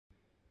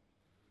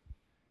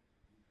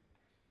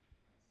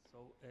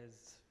So,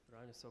 as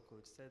Franjo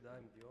Sokolić said,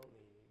 I'm the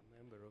only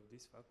member of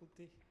this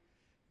faculty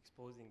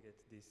exposing at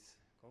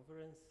this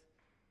conference.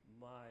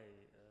 My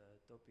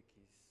topic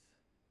is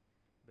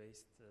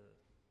based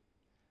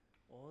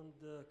on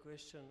the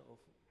question of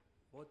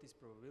what is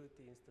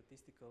probability in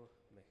statistical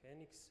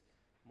mechanics,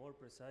 more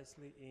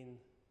precisely in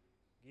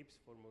Gibbs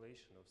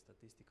formulation of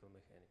statistical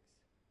mechanics.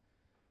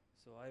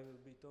 So I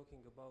will be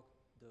talking about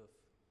the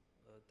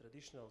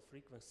traditional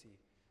frequency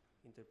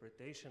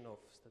interpretation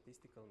of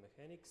statistical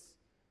mechanics,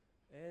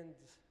 and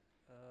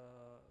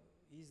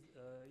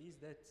is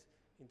that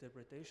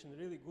interpretation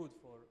really good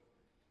for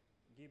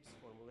Gibbs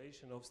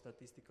formulation of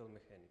statistical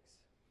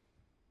mechanics?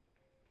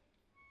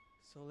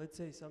 So let's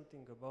say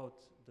something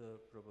about the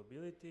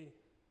probability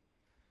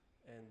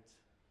and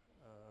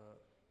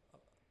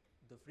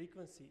the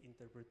frequency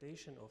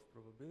interpretation of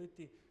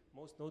probability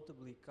most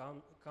notably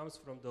comes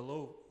from the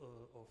law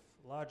of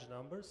large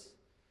numbers,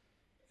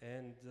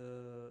 and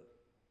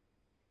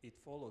it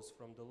follows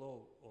from the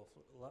law of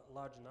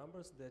large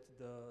numbers that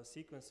the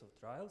sequence of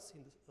trials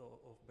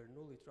of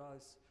Bernoulli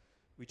trials,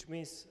 which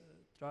means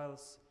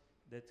trials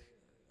that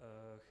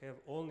have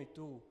only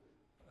two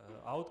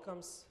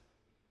outcomes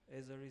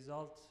as a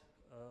result,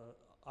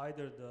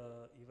 either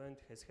the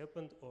event has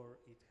happened or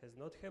it has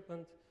not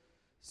happened.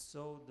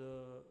 So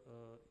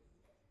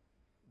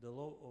the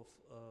law of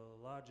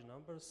large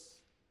numbers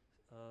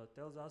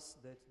tells us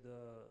that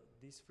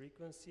this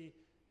frequency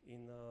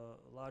in a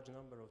large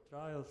number of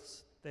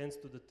trials tends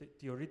to the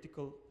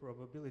theoretical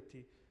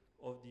probability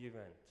of the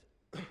event.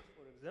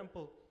 For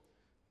example,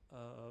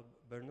 of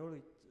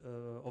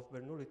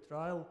Bernoulli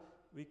trial,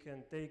 we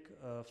can take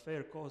a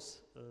fair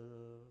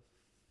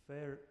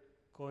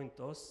coin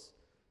toss,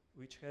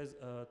 which has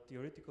a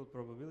theoretical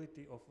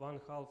probability of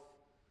 1/2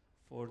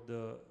 for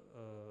the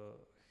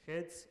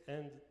heads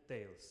and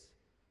tails.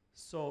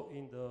 So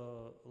in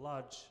the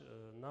large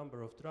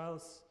number of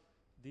trials,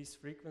 these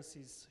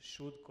frequencies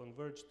should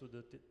converge to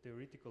the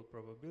theoretical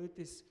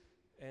probabilities,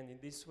 and in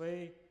this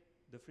way,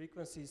 the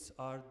frequencies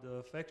are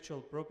the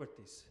factual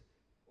properties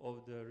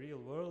of the real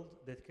world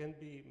that can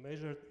be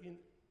measured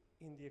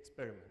in the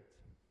experiment.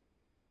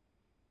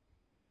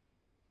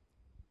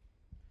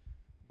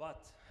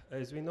 But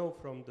as we know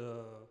from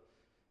the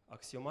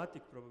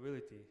axiomatic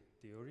probability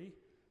theory,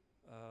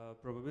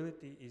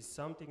 probability is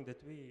something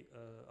that we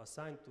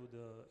assign to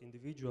the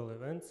individual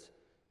events,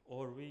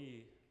 or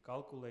we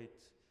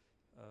calculate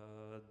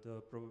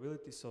the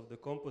probabilities of the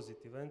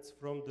composite events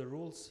from the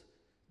rules,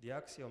 the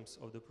axioms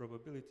of the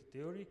probability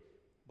theory.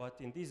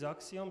 But in these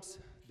axioms,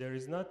 there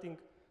is nothing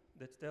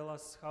that tells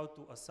us how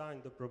to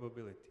assign the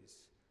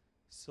probabilities.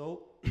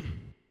 So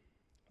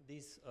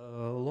this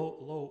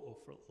law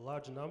of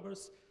large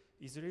numbers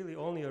is really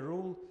only a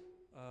rule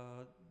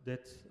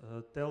that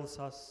tells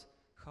us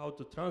how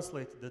to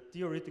translate the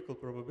theoretical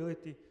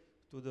probability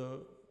to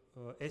the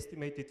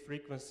estimated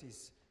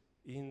frequencies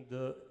in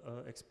the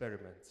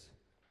experiments.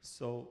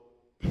 So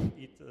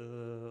it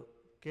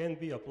can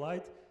be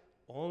applied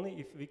only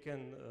if we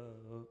can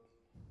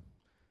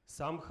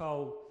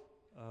somehow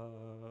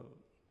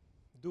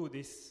do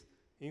this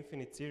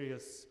infinite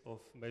series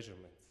of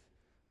measurements.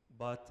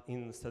 But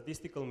in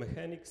statistical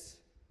mechanics,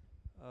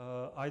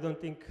 I don't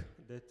think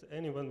that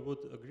anyone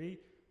would agree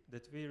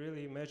that we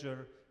really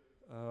measure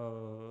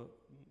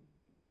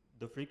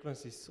the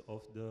frequencies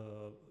of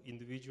the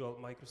individual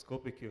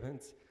microscopic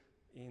events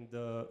in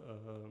the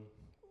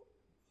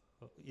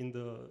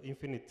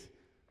infinite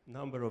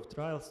number of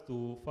trials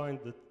to find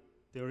the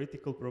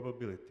theoretical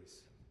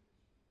probabilities.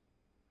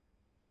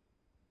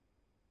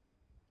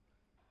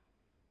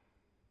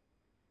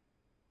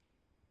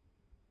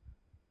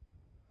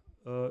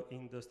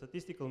 In the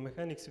statistical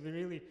mechanics, we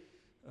really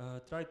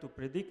try to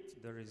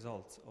predict the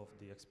results of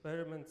the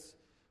experiments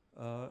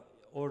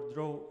or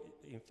draw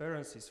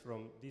inferences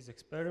from these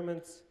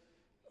experiments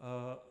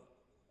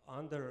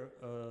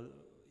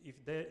if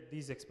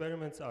these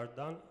experiments are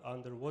done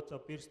under what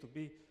appears to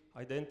be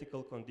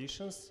identical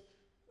conditions.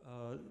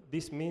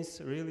 This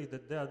means really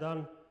that they are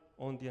done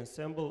on the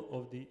ensemble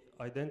of the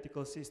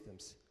identical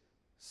systems.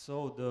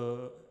 So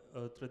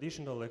the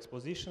traditional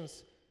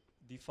expositions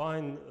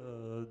define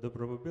the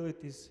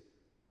probabilities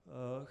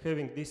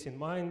having this in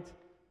mind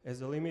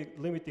as a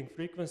limiting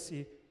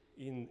frequency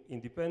in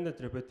independent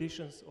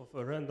repetitions of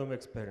a random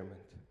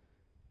experiment.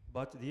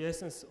 But the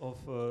essence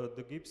of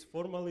the Gibbs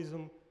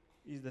formalism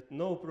is that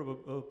no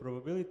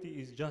probability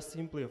is just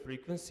simply a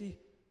frequency,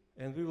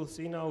 and we will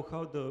see now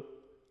how the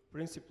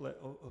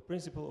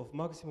principle of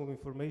maximum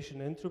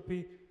information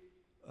entropy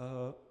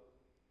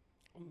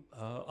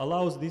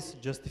allows this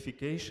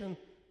justification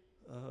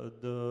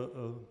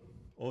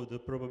of the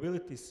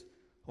probabilities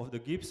of the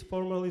Gibbs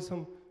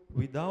formalism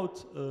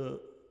without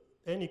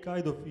any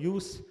kind of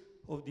use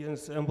of the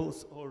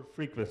ensembles or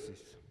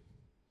frequencies.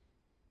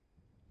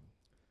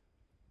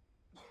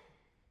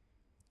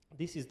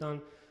 This is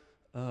done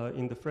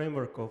in the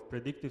framework of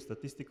predictive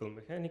statistical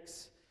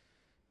mechanics,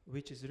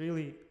 which is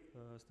really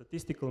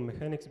statistical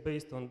mechanics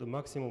based on the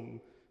maximum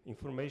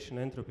information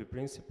entropy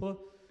principle.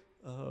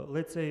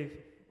 Let's say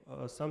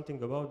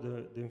something about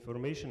the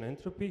information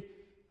entropy.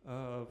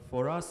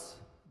 For us,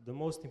 the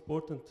most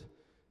important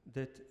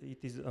that it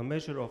is a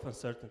measure of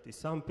uncertainty.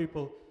 Some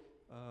people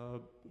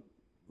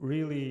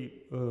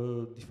really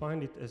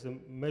define it as a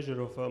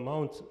measure of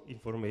amount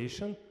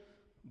information,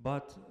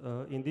 but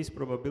in this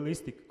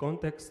probabilistic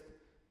context,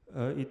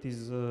 it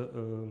is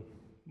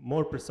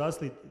more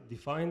precisely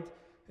defined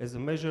as a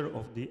measure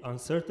of the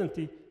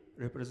uncertainty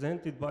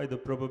represented by the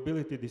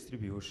probability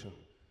distribution.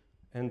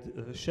 And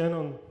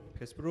Shannon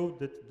has proved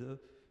that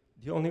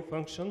the only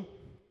function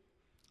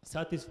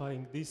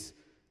satisfying these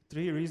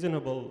three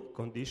reasonable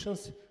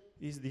conditions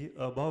is the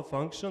above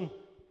function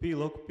p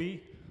log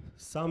p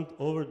summed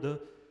over the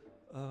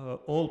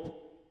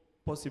all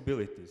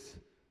possibilities.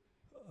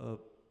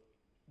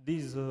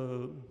 These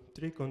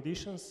three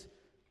conditions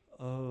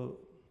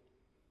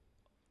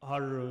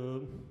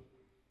are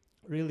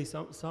really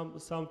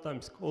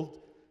sometimes called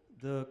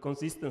the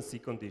consistency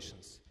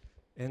conditions,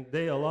 and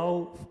they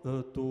allow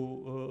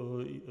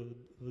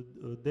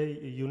they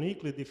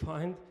uniquely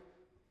define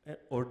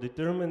or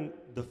determine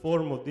the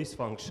form of this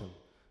function,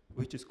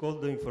 which is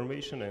called the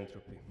information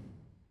entropy.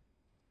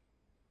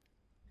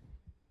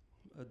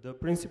 The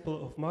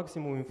principle of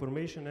maximum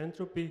information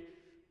entropy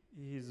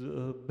is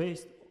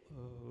based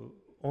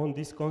on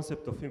this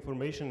concept of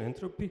information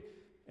entropy,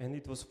 and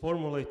it was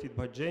formulated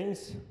by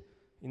Jaynes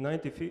in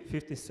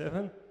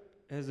 1957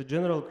 as a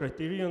general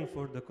criterion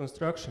for the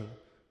construction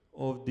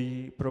of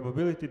the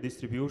probability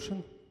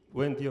distribution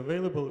when the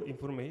available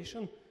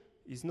information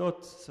is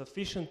not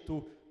sufficient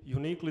to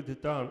uniquely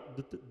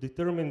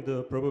determine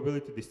the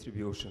probability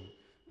distribution.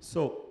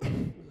 So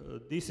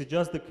this is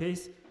just the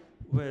case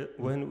where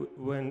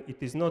when it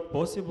is not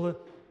possible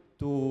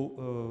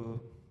to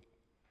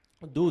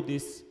do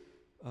this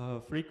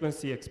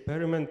frequency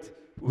experiment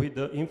with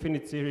the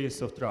infinite series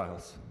of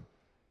trials.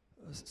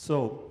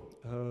 So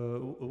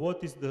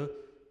what is the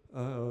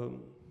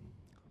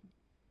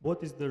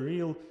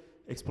real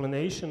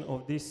explanation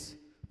of this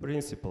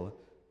principle?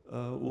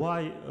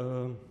 Why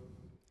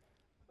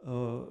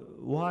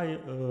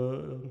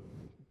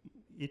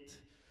it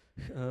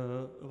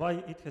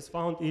has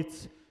found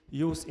its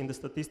use in the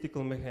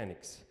statistical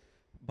mechanics?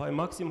 By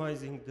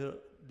maximizing the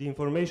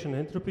information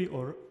entropy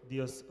or the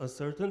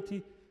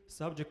uncertainty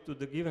subject to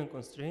the given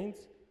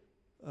constraints,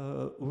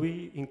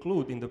 we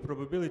include in the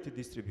probability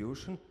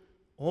distribution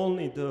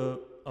only the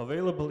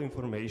available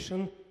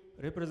information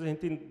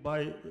represented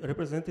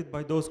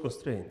by those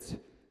constraints,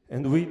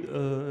 and we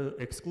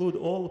exclude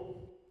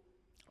all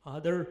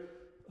other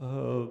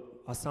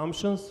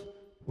assumptions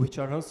which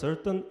are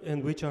uncertain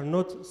and which are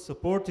not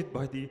supported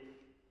by the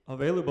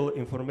available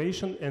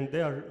information, and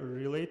they are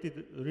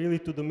related really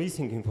to the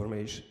missing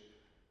information.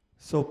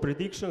 So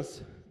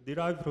predictions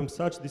derived from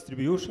such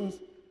distributions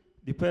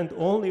depend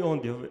only on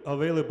the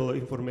available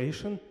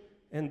information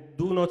and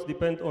do not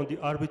depend on the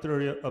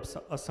arbitrary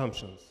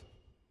assumptions.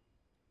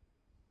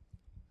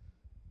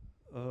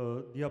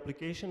 The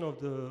application of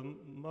the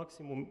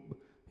maximum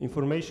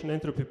information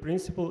entropy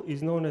principle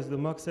is known as the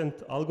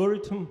Maxent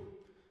algorithm,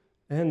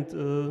 and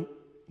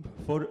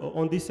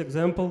on this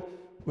example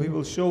we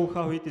will show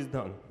how it is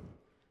done.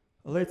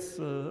 Let's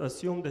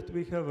assume that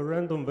we have a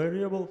random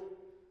variable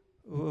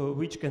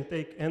which can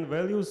take n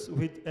values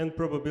with n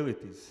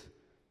probabilities,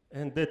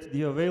 and that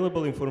the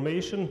available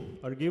information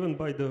are given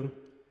by the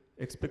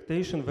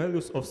expectation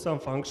values of some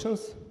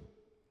functions,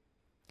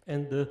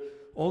 and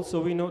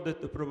also we know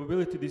that the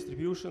probability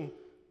distribution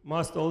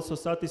must also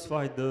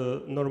satisfy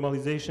the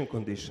normalization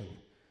condition.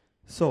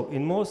 So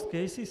in most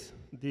cases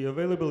the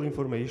available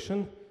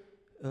information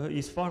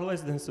is far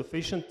less than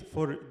sufficient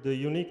for the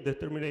unique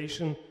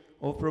determination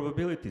of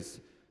probabilities,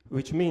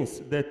 which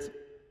means that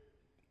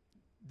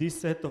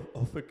this set of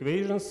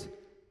equations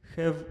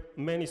have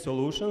many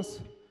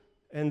solutions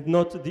and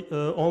not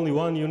only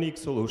one unique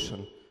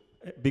solution,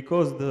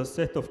 because the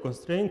set of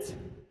constraints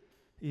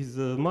is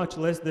much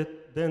less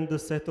than the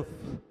set of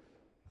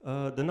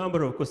the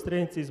number of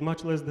constraints is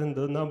much less than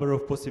the number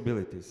of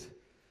possibilities.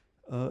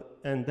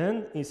 And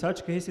then in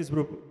such cases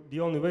the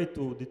only way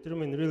to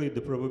determine really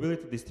the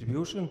probability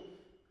distribution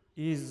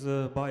is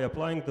by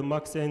applying the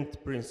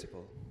Maxent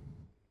principle.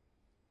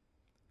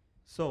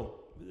 So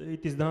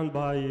it is done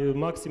by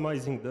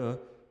maximizing the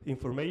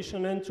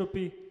information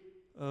entropy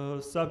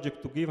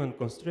subject to given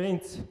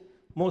constraints,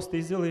 most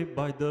easily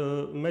by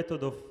the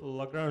method of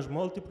Lagrange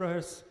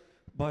multipliers,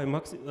 by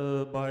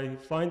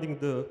finding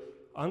the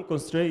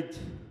unconstrained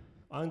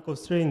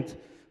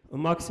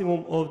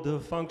maximum of the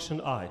function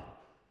I,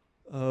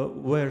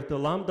 where the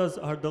lambdas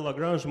are the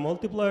Lagrange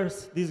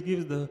multipliers. This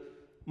gives the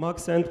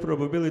Maxent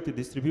probability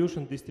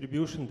distribution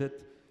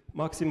that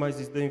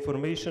maximizes the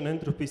information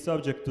entropy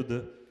subject to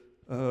the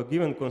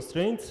given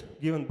constraints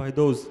given by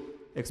those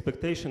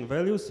expectation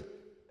values,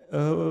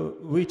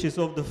 which is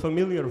of the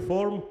familiar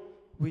form,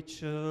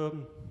 which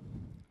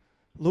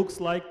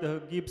looks like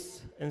the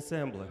Gibbs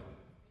ensemble.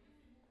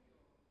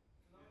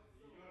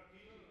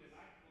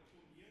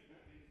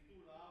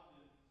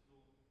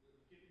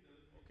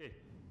 Okay.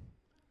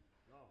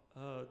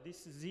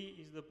 This Z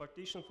is the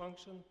partition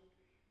function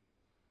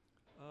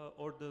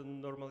or the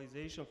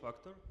normalization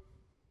factor.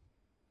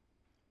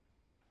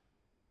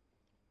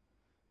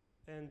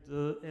 And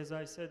as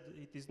I said,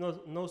 it is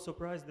no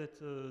surprise that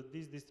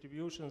these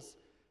distributions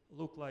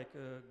look like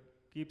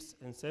Gibbs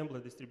ensemble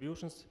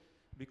distributions,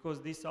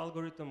 because this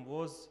algorithm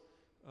was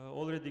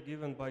already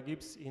given by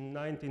Gibbs in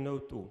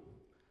 1902.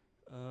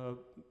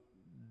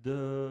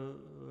 The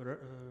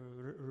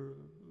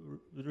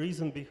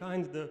reason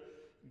behind the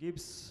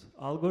Gibbs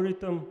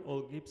algorithm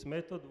or Gibbs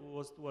method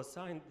was to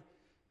assign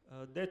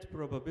that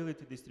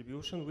probability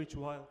distribution, which,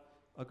 while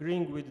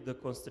agreeing with the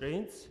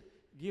constraints,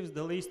 gives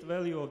the least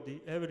value of the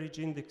average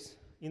index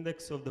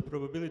of the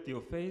probability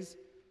of phase.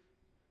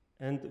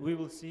 And we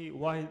will see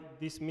why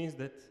this means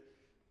that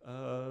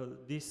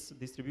this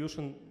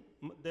distribution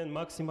then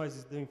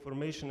maximizes the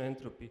information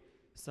entropy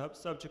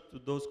subject to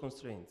those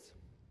constraints.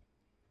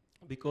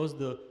 Because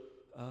the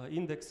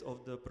index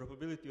of the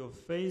probability of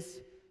phase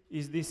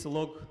is this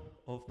log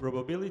of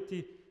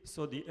probability,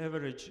 so the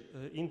average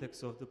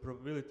index of the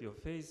probability of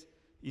phase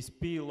is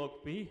p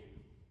log p.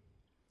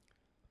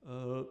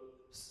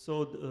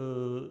 So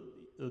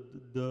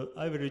the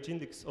average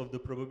index of the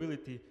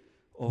probability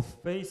of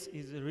phase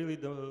is really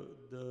the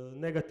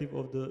negative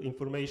of the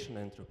information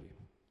entropy.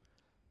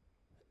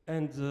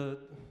 And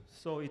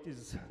so it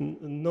is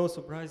no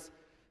surprise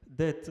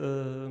that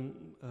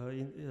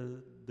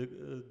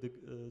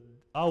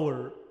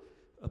our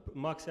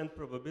max end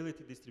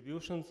probability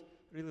distributions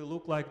really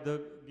look like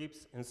the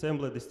Gibbs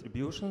ensemble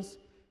distributions.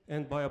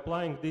 And by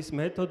applying this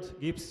method,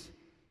 Gibbs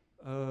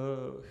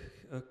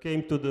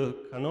came to the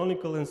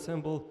canonical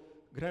ensemble,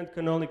 grand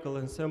canonical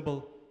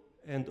ensemble,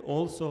 and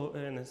also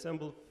an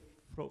ensemble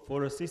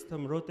for a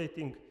system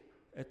rotating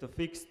at a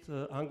fixed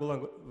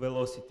angular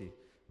velocity,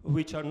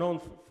 which are known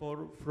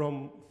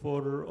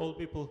for all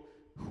people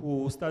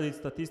who studied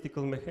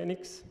statistical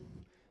mechanics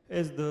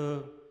as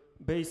the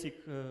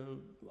basic,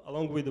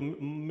 along with the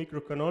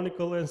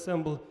microcanonical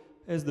ensemble,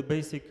 as the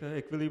basic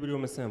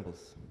equilibrium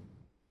ensembles.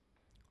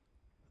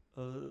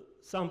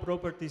 Some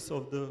properties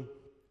of the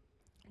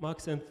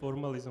Max-end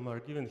formalism are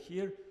given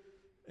here,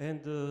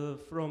 and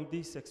from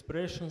these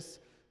expressions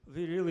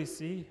we really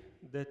see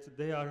that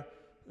they are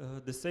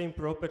the same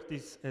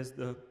properties as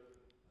the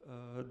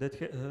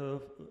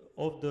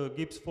of the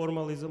Gibbs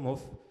formalism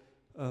of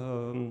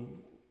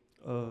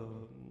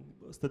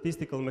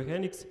statistical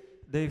mechanics.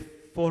 They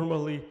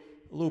formally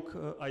look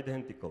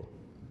identical.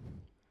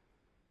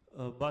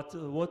 But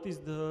what is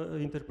the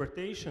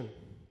interpretation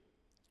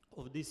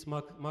of this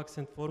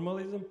Max-end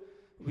formalism?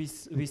 We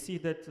see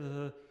that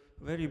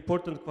very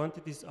important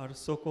quantities are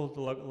so-called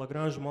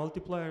Lagrange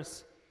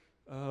multipliers,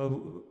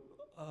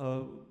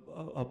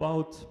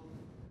 about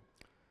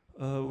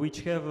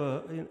which have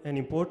an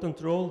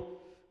important role,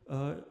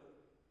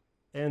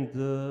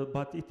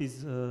 but it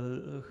is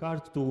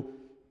hard to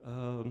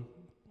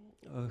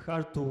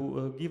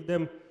give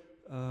them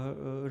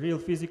real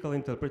physical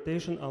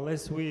interpretation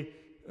unless we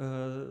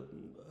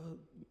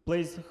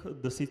place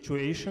the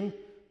situation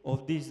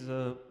of these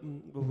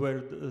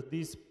where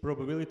these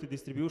probability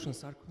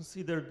distributions are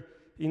considered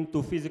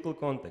into physical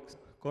context.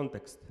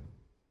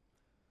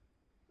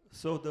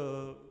 So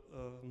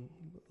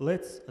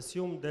let's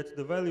assume that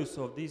the values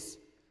of these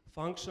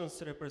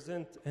functions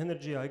represent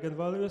energy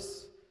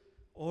eigenvalues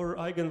or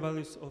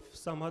eigenvalues of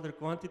some other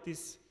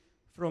quantities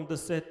from the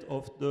set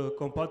of the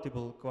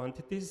compatible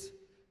quantities,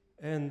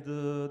 and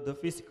the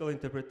physical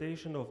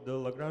interpretation of the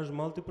Lagrange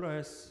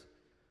multipliers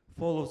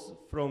follows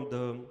from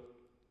the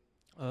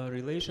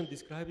relation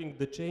describing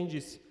the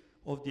changes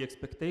of the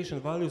expectation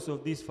values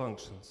of these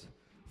functions.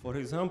 For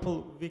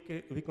example,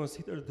 we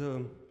consider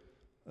the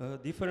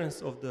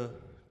difference of the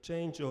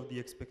change of the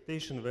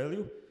expectation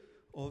value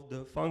of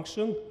the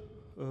function,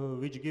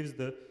 which gives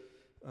the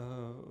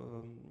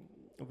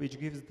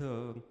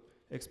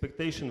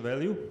expectation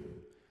value,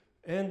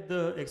 and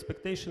the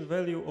expectation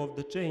value of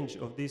the change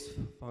of this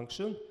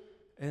function,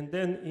 and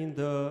then in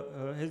the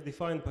as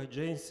defined by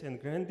Jaynes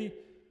and Grandy,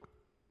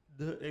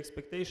 the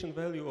expectation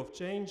value of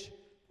change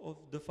of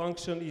the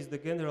function is the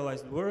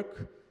generalized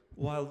work,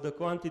 while the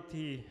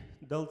quantity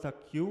delta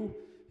Q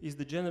is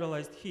the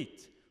generalized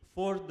heat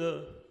for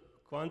the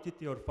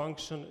quantity or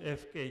function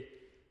Fk,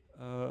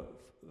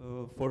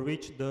 for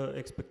which the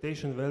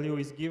expectation value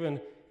is given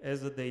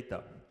as a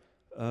data.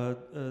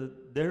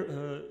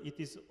 It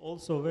is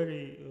also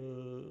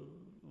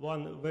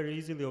one very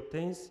easily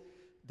obtains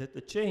that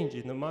the change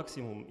in the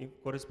maximum,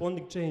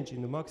 corresponding change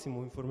in the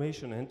maximum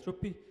information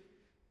entropy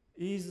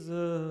is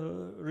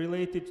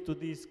related to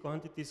these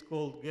quantities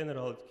called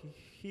general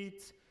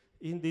heats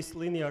in this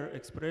linear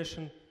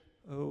expression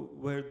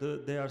where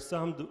they are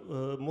summed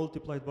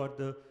multiplied by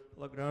the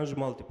Lagrange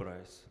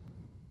multipliers.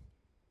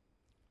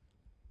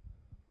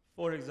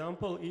 For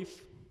example,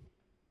 if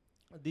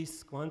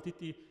this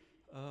quantity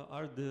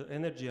are the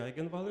energy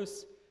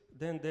eigenvalues,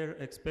 then their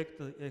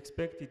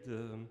expected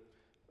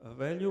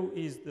value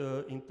is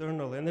the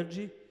internal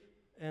energy,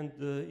 and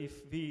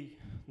if we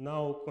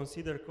now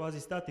consider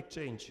quasi-static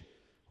change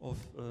of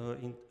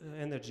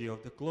energy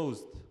of the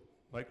closed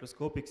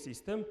microscopic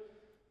system,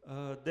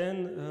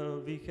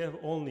 then we have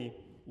only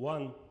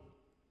one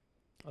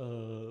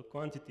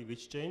quantity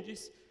which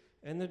changes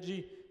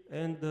energy,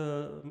 and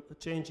the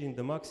change in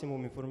the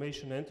maximum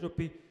information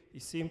entropy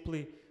is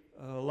simply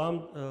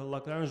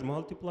Lagrange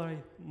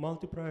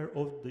multiplier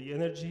of the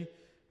energy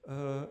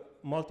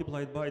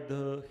multiplied by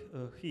the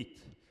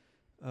heat.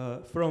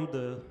 From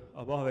the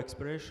above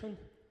expression,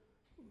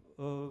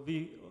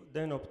 we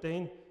then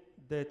obtain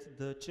that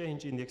the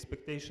change in the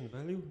expectation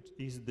value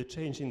is the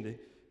change in the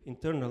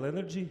internal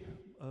energy.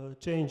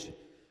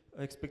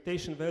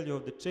 Expectation value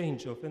of the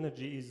change of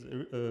energy is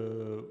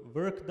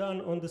work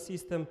done on the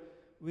system,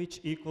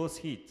 which equals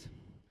heat.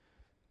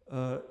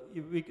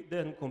 If we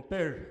then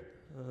compare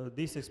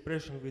this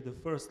expression with the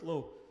first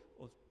law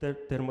of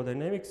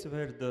thermodynamics,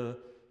 where the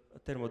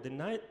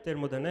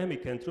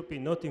thermodynamic entropy,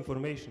 not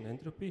information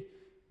entropy,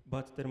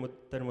 but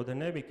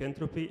thermodynamic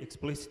entropy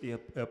explicitly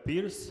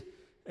appears,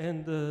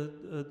 and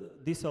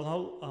this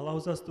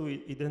allows us to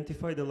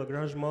identify the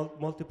Lagrange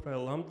multiplier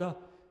lambda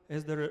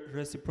as the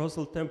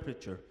reciprocal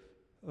temperature,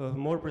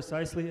 more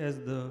precisely as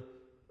the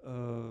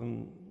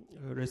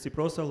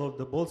reciprocal of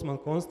the Boltzmann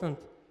constant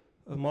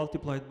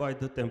multiplied by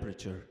the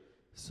temperature.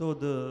 So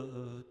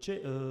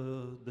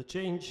the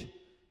change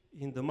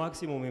in the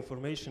maximum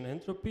information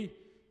entropy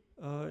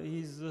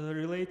is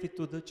related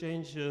to the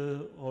change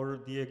or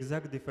the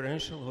exact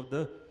differential of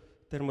the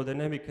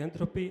thermodynamic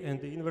entropy, and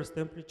the inverse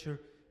temperature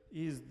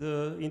is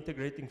the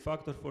integrating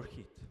factor for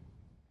heat.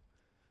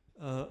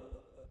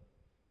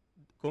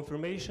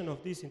 Confirmation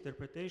of this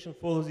interpretation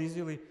follows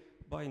easily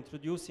by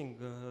introducing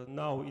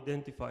now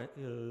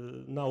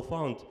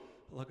found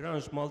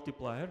Lagrange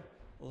multiplier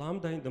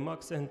lambda in the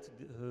Mach-Cent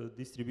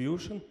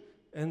distribution,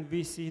 and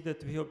we see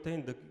that we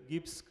obtain the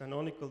Gibbs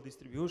canonical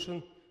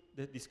distribution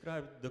that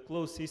describes the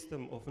closed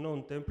system of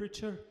known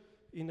temperature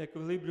in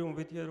equilibrium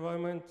with the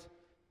environment,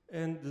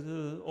 and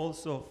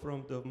also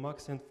from the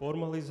Mach-Cent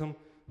formalism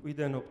we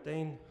then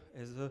obtain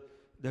as a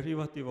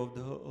derivative of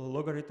the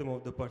logarithm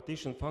of the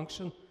partition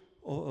function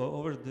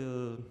over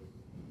the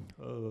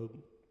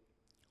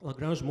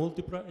Lagrange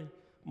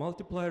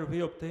multiplier,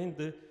 we obtain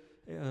the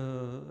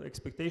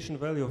expectation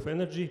value of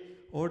energy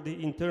or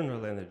the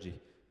internal energy.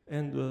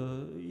 And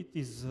it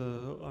is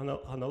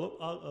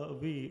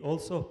we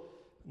also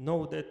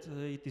know that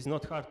it is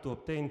not hard to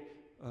obtain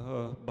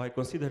by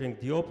considering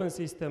the open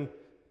system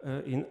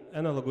in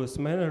analogous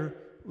manner.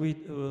 We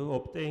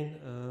obtain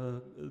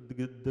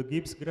the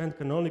Gibbs grand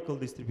canonical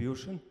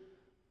distribution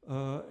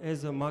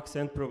as a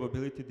Mach-Cent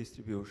probability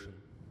distribution.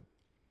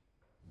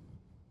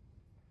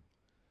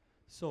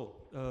 So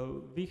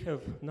we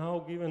have now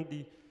given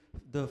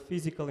the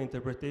physical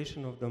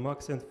interpretation of the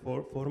Mach-Cent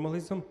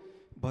formalism,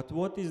 but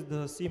what is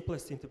the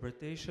simplest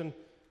interpretation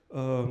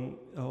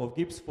of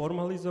Gibbs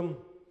formalism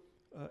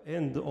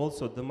and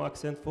also the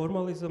Mach-Cent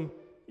formalism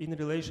in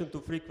relation to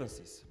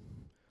frequencies,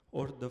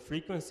 or the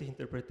frequency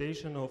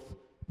interpretation of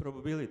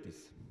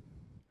probabilities?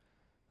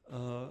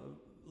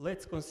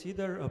 Let's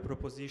consider a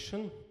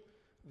proposition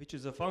which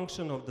is a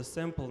function of the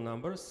sample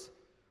numbers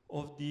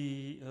of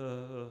the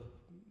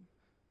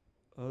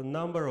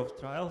number of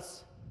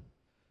trials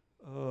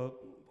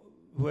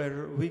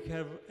where we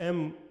have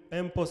m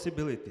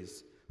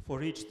possibilities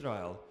for each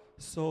trial.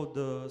 So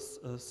the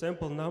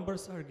sample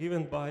numbers are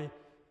given by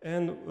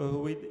n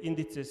with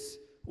indices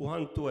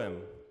 1 to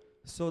m.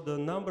 So the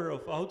number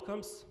of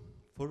outcomes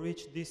for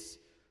which this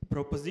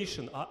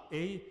proposition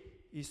A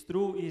is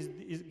true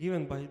is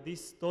given by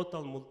this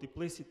total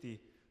multiplicity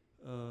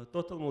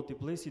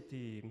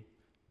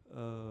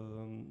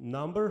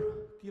number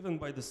given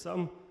by the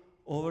sum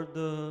over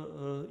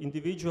the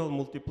individual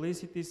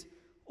multiplicities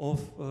of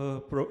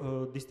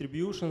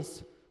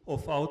distributions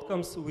of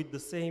outcomes with the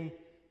same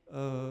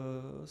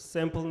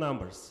sample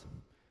numbers.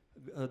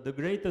 The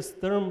greatest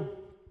term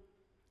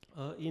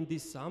in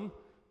this sum,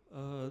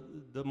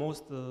 the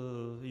most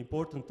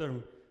important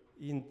term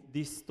in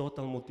this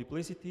total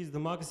multiplicity is the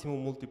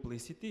maximum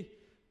multiplicity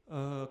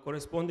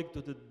corresponding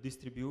to the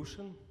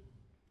distribution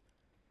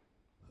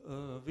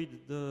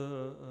with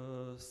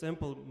the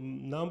sample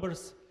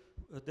numbers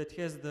that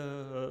has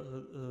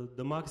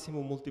the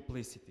maximum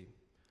multiplicity.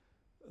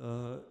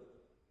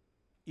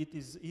 It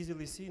is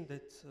easily seen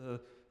that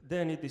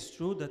then it is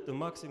true that the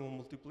maximum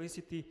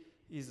multiplicity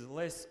is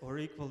less or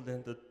equal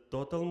than the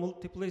total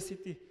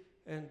multiplicity,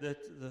 and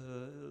that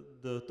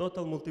the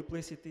total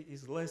multiplicity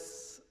is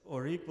less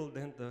or equal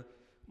than the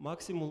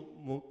maximum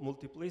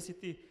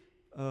multiplicity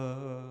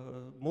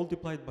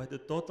multiplied by the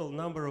total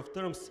number of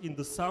terms in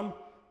the sum,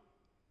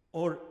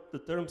 or the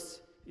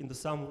terms in the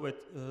sum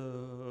with,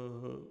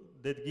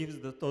 that gives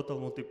the total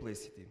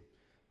multiplicity.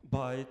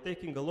 By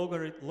taking a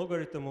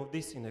logarithm of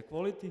this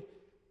inequality,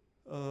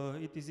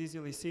 it is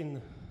easily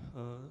seen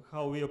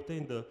how we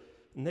obtain the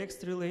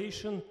next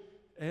relation,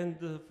 and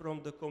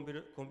from the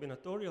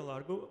combinatorial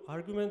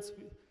arguments,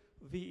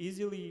 we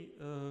easily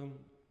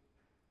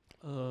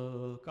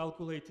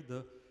calculate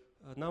the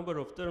number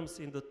of terms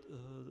in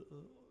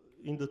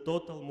the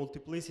total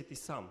multiplicity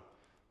sum.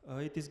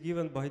 It is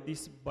given by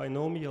this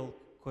binomial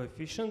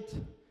coefficient,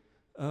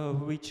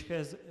 which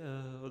has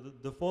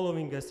the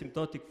following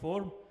asymptotic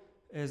form: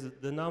 as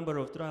the number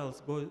of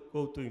trials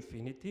go to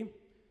infinity,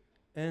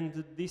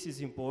 And this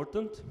is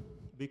important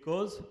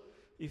because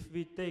if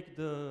we take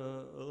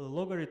the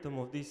logarithm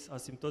of this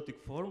asymptotic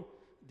form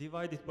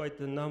divided by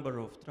the number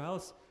of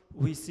trials,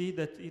 we see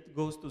that it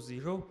goes to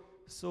 0.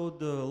 So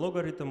the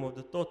logarithm of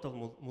the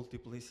total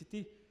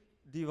multiplicity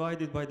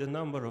divided by the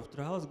number of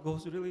trials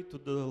goes really to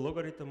the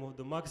logarithm of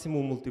the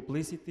maximum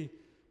multiplicity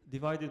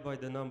divided by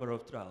the number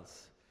of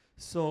trials.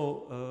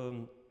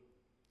 So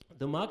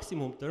the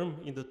maximum term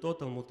in the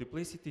total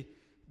multiplicity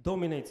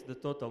dominates the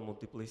total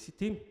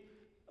multiplicity.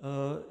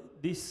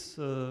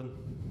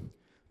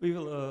 We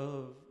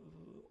will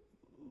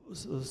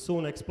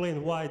soon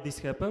explain why this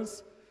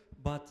happens,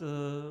 but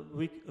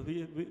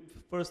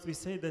first we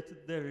say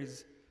that there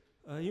is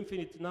an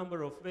infinite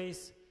number of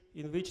ways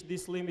in which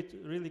this limit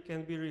really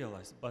can be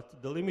realized.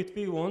 But the limit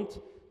we want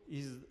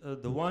is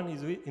the one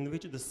in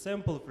which the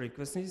sample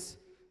frequencies,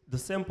 the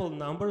sample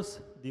numbers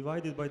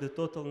divided by the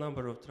total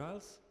number of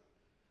trials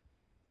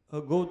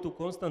go to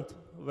constant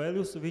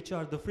values, which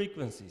are the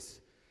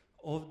frequencies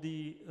of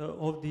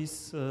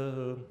these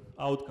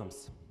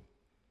outcomes.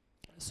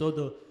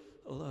 So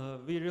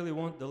we really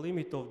want the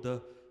limit of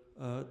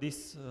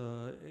this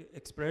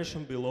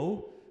expression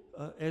below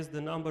as the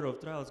number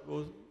of trials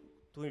goes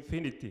to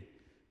infinity.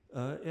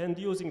 And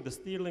using the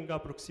Stirling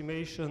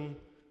approximation,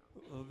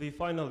 we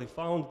finally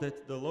found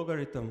that the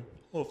logarithm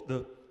of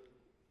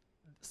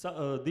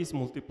this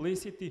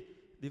multiplicity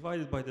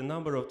divided by the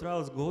number of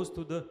trials goes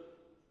to the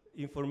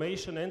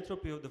information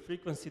entropy of the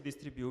frequency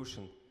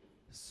distribution.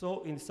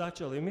 So in such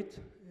a limit,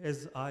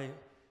 as I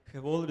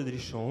have already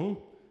shown,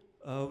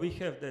 we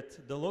have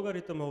that the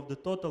logarithm of the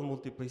total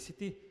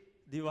multiplicity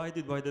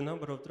divided by the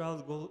number of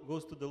trials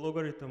goes to the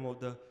logarithm of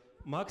the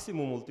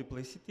maximum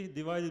multiplicity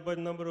divided by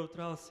the number of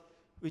trials,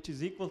 which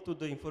is equal to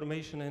the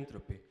information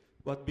entropy.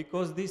 But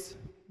because this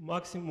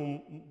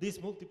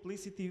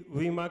multiplicity,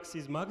 Vmax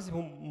is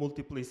maximum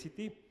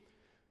multiplicity,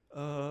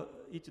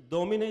 it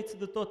dominates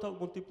the total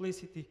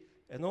multiplicity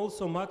and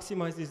also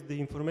maximizes the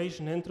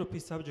information entropy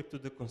subject to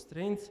the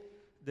constraints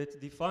that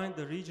define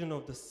the region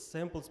of the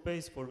sample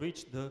space for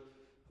which the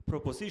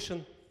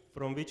proposition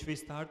from which we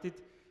started,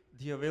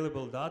 the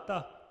available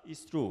data,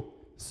 is true.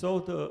 So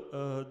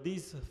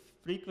this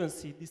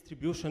frequency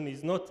distribution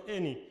is not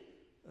any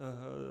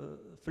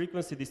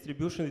frequency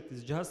distribution, it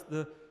is just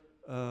the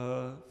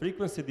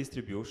frequency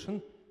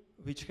distribution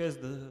which has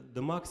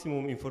the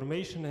maximum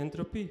information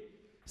entropy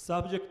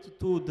subject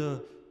to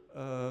the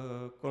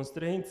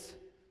constraints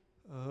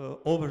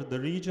over the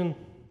region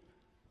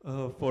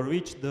for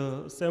which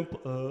the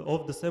sample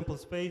of the sample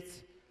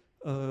space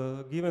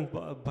given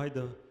by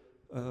the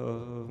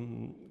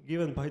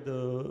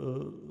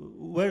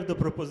where the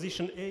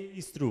proposition A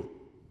is true.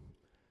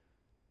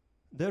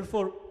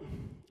 Therefore,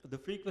 the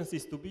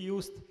frequencies to be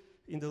used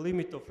in the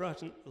limit of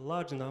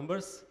large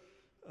numbers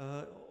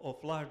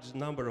of large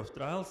number of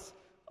trials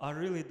are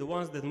really the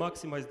ones that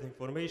maximize the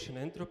information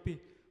entropy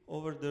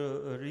over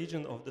the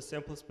region of the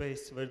sample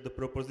space where the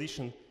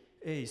proposition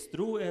A is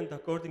true, and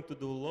according to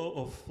the law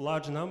of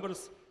large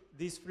numbers,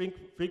 these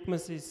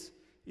frequencies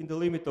in the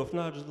limit of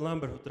large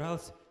number of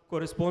trials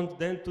correspond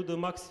then to the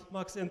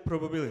max and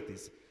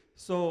probabilities.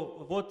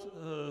 So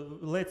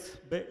let's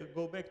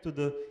go back to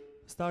the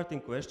starting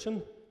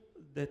question,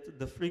 that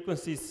the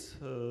frequencies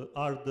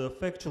are the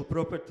factual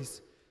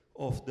properties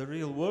of the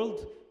real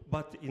world,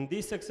 but in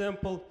this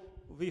example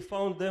we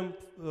found them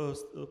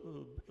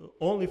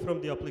only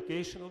from the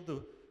application of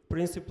the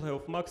principle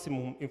of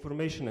maximum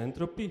information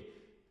entropy,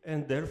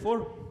 and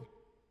therefore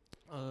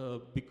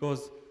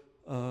because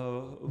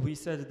we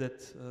said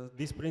that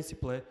this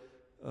principle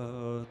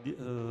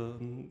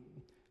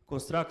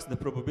constructs the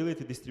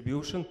probability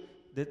distribution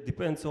that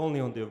depends only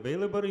on the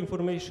available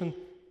information,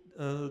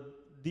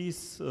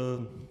 these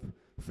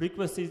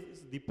frequencies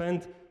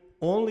depend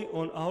only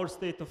on our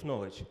state of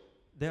knowledge.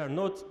 They are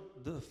not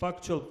the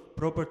factual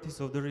properties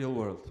of the real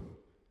world.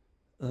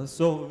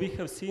 So we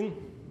have seen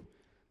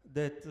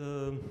that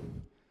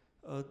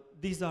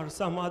these are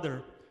some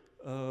other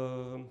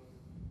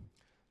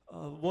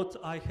what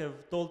I have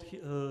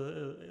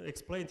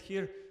explained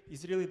here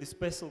is really the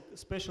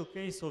special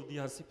case of the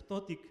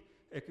asymptotic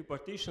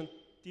equipartition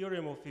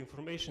theorem of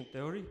information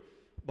theory,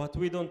 but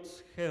we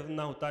don't have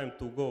now time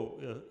to go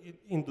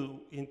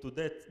into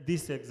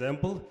this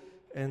example,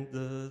 and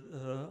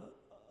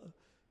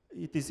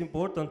it is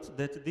important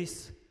that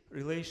this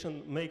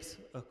relation makes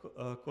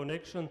a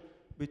connection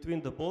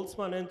between the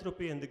Boltzmann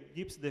entropy and the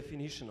Gibbs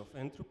definition of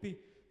entropy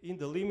in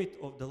the limit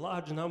of the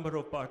large number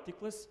of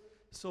particles.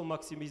 So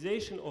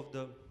maximization of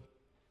the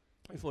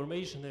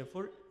information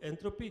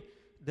entropy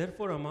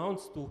therefore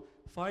amounts to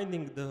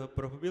finding the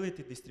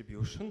probability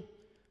distribution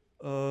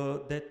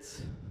that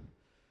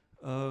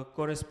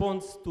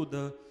corresponds to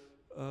the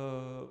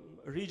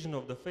region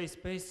of the phase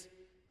space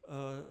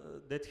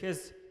that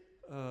has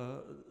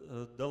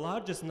the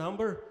largest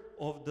number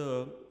of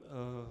the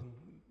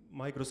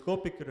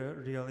microscopic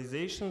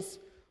realizations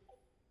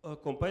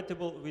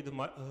compatible with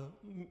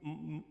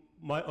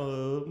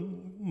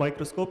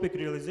microscopic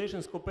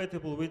realizations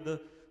compatible with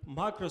the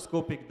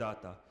macroscopic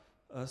data.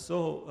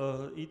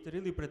 So it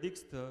really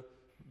predicts the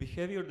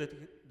behavior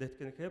that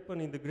can happen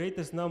in the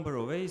greatest number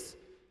of ways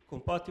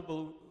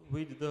compatible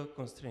with the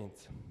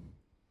constraints.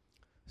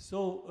 So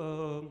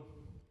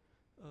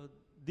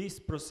this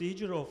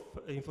procedure of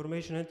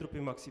information entropy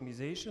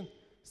maximization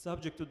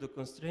subject to the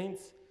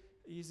constraints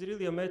is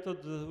really a method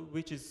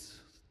which is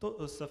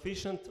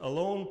sufficient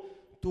alone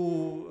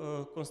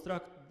to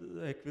construct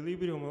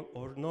equilibrium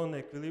or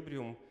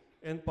non-equilibrium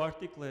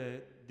n-particle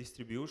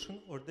distribution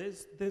or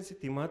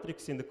density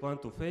matrix in the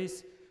quantum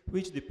phase,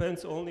 which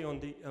depends only on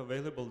the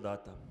available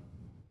data.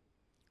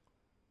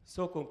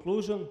 So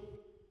conclusion,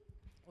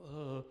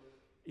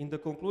 in the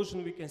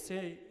conclusion we can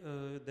say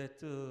that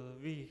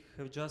we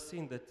have just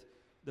seen that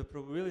the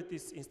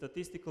probabilities in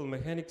statistical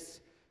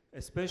mechanics,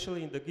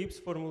 especially in the Gibbs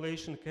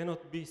formulation,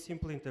 cannot be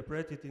simply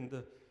interpreted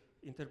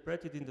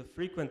in the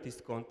frequentist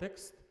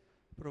context.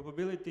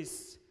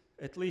 Probabilities,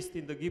 at least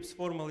in the Gibbs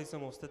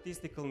formalism of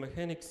statistical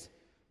mechanics,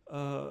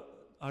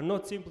 are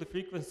not simply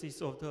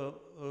frequencies of the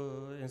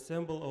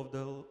ensemble of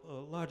the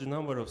large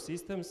number of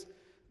systems.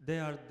 They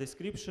are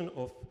description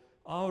of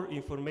our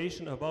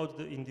information about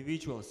the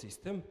individual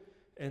system.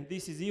 And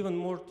this is even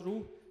more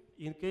true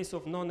in case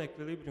of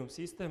non-equilibrium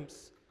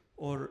systems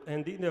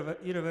and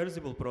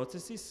irreversible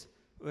processes,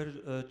 where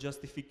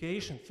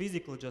justification,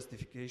 physical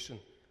justification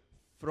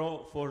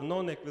for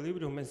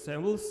non-equilibrium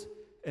ensembles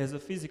as a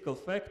physical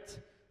fact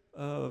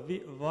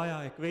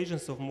via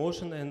equations of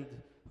motion and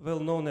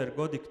well-known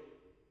ergodic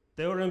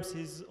theorems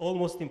is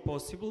almost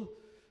impossible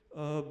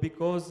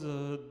because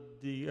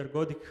the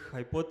ergodic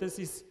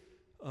hypothesis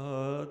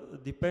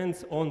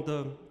depends on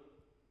the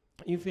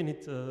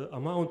infinite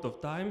amount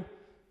of time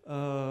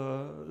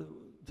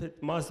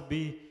that must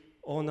be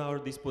on our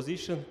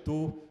disposition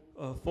to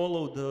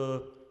follow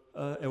the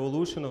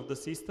evolution of the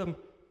system,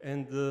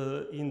 and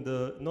in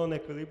the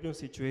non-equilibrium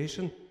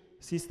situation,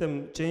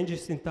 system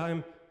changes in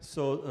time,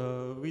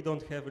 so we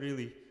don't have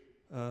really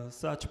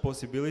such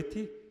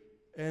possibility.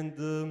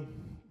 And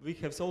we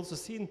have also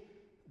seen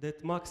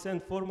that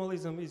Mach-N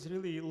formalism is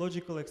really a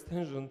logical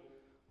extension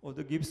of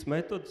the Gibbs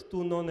method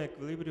to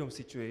non-equilibrium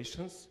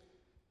situations,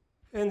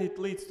 and it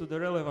leads to the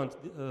relevant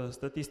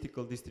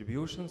statistical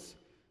distributions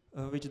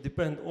which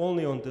depend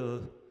only on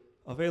the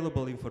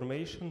available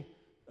information,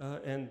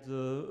 and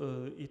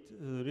it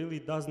really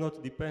does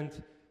not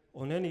depend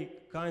on any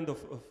kind of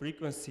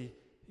frequency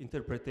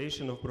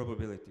interpretation of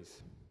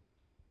probabilities.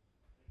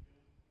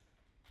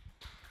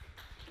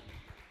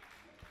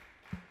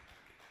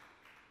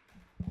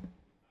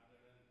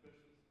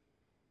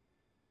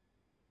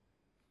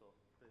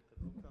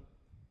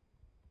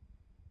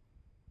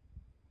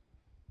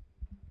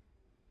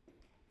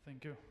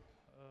 Thank you.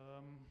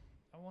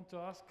 I want to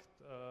ask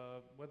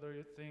whether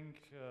you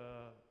think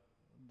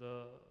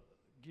the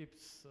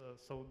Gibbs,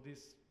 so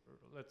this,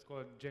 let's call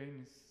it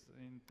Jaynes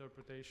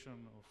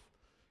interpretation of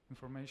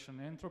information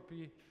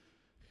entropy,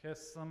 has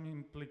some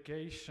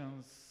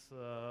implications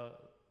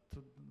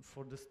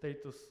for the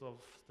status of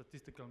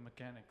statistical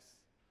mechanics.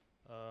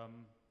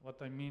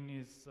 What I mean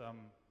is,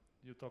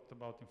 you talked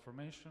about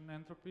information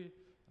entropy,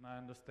 and I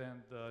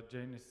understand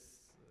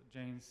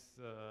Jaynes'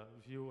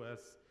 view as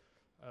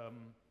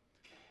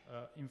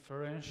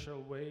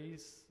inferential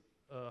ways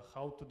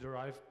how to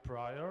derive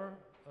prior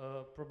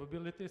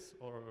probabilities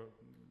or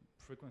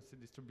frequency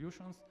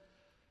distributions.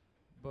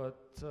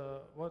 But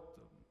what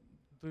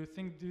do you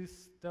think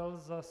this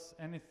tells us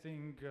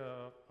anything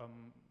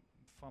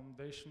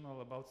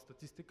foundational about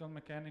statistical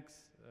mechanics?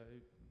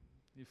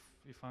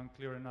 If I'm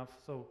clear enough.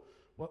 So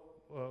what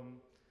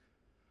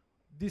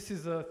this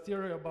is a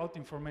theory about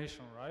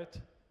information, right?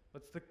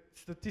 But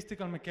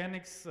statistical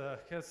mechanics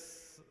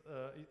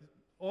it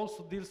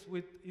also deals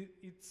with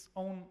its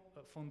own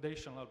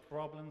foundational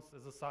problems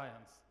as a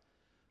science.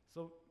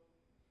 So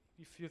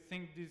if you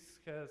think this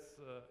has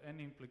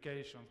any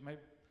implications,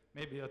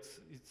 maybe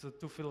it's a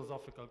too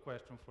philosophical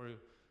question for you.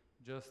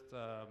 Just,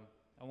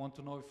 I want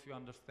to know if you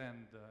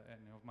understand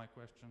any of my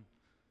question.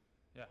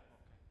 Yeah.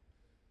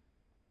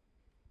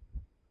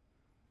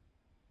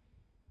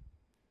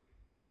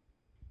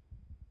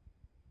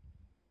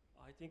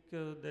 I think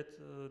that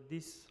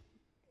this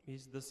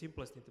is the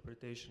simplest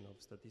interpretation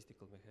of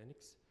statistical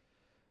mechanics,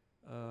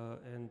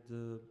 and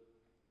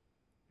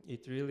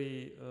it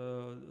really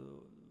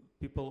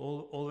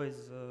people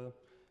always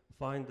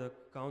find a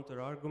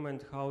counter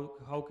argument.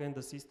 How can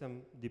the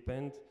system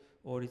depend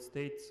or its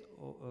states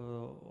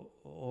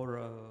or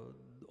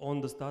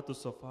on the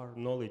status of our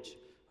knowledge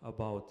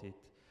about it?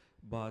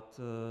 But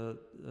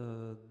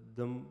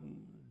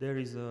there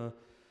is a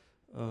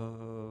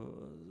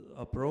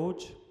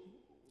approach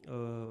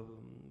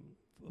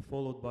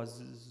followed by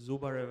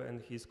Zubarev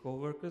and his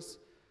co-workers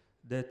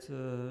that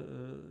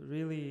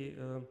really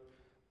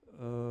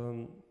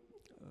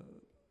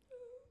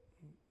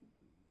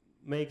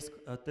makes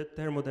a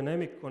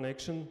thermodynamic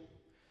connection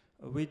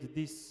with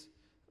this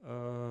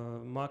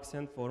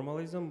Mach-N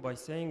formalism by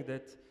saying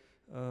that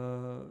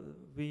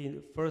we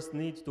first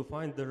need to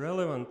find the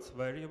relevant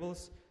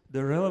variables,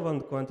 the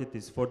relevant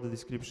quantities for the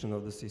description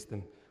of the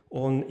system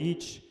on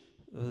each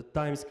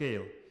time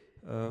scale.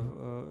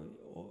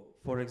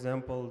 For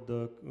example,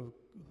 the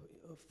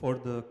for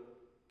the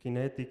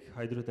kinetic,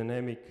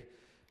 hydrodynamic,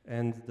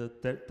 and the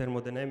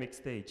thermodynamic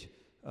stage.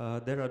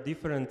 There are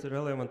different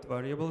relevant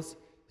variables,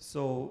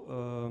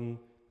 so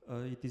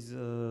it is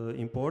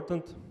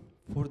important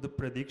for the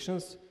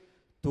predictions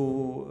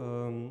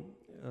to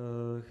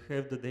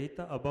have the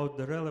data about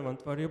the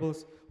relevant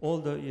variables. All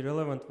the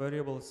irrelevant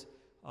variables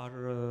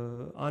are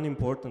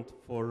unimportant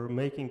for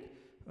making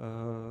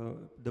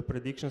the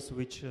predictions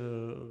which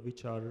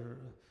are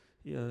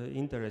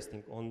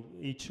interesting on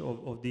each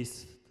of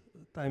these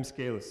time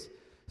scales.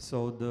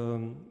 So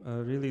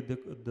really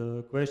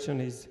the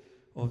question is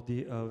of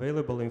the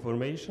available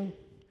information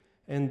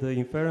and the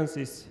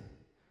inferences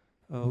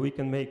we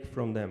can make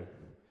from them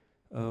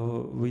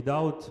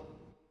without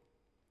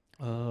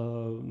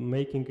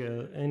making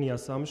any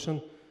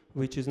assumption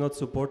which is not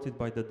supported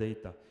by the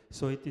data.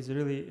 So it is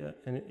really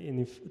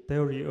a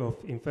theory of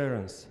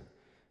inference.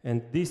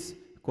 And this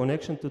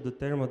connection to the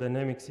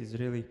thermodynamics is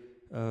really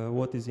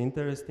what is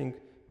interesting,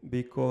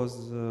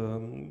 because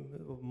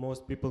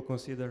most people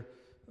consider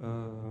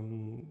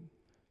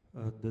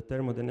the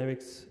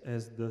thermodynamics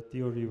as the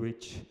theory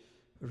which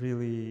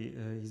really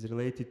is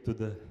related to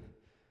the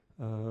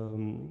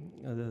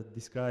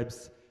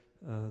describes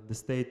the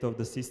state of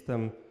the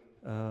system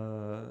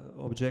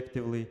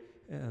objectively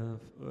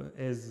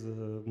as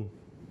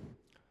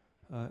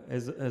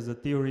a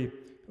theory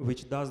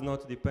which does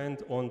not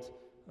depend on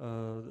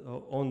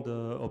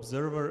the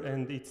observer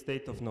and its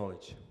state of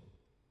knowledge.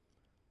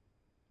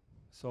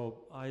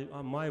 So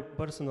my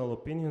personal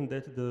opinion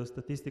that the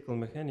statistical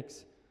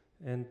mechanics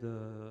and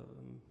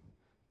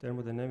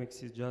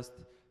thermodynamics is just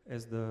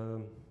as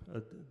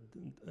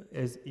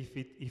as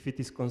if it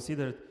is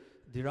considered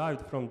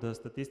derived from the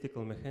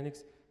statistical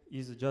mechanics,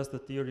 is just a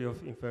theory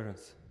of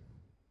inference.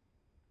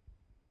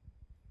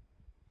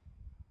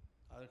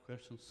 Other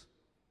questions?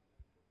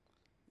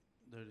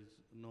 There is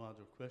no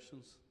other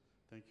questions.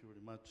 Thank you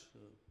very much,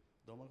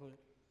 Domagoj.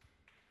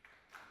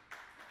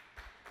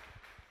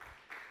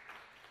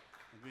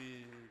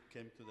 We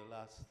came to the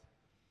last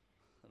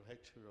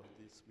lecture of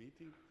this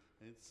meeting.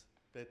 It's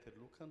Peter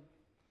Lukan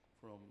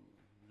from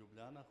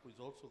Ljubljana, who is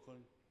also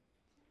going.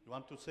 You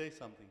want to say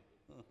something?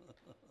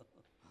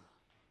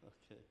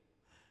 Okay.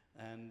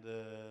 And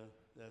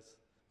yes,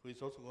 who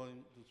is also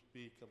going to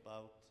speak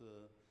about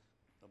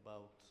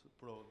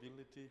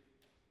probability.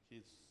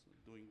 He's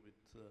doing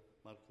with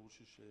Marko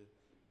Vučić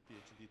a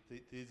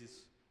PhD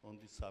thesis on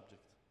this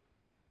subject.